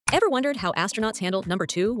Ever wondered how astronauts handle number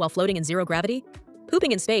 2 while floating in zero gravity?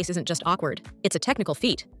 Pooping in space isn't just awkward, it's a technical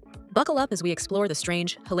feat. Buckle up as we explore the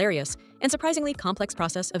strange, hilarious, and surprisingly complex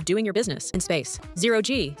process of doing your business in space. Zero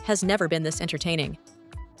G has never been this entertaining.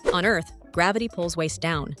 On Earth, gravity pulls waste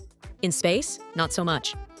down. In space, not so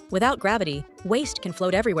much. Without gravity, waste can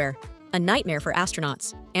float everywhere, a nightmare for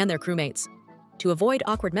astronauts and their crewmates. To avoid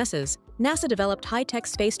awkward messes, NASA developed high-tech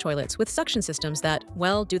space toilets with suction systems that,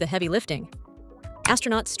 well, do the heavy lifting.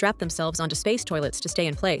 Astronauts strap themselves onto space toilets to stay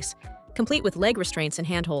in place, complete with leg restraints and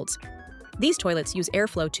handholds. These toilets use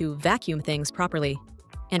airflow to vacuum things properly.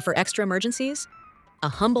 And for extra emergencies, a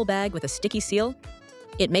humble bag with a sticky seal?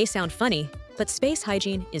 It may sound funny, but space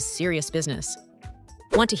hygiene is serious business.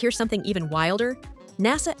 Want to hear something even wilder?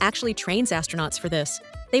 NASA actually trains astronauts for this.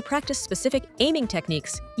 They practice specific aiming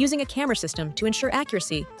techniques using a camera system to ensure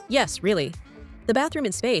accuracy. Yes, really. The bathroom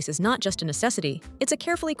in space is not just a necessity, it's a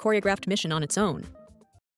carefully choreographed mission on its own.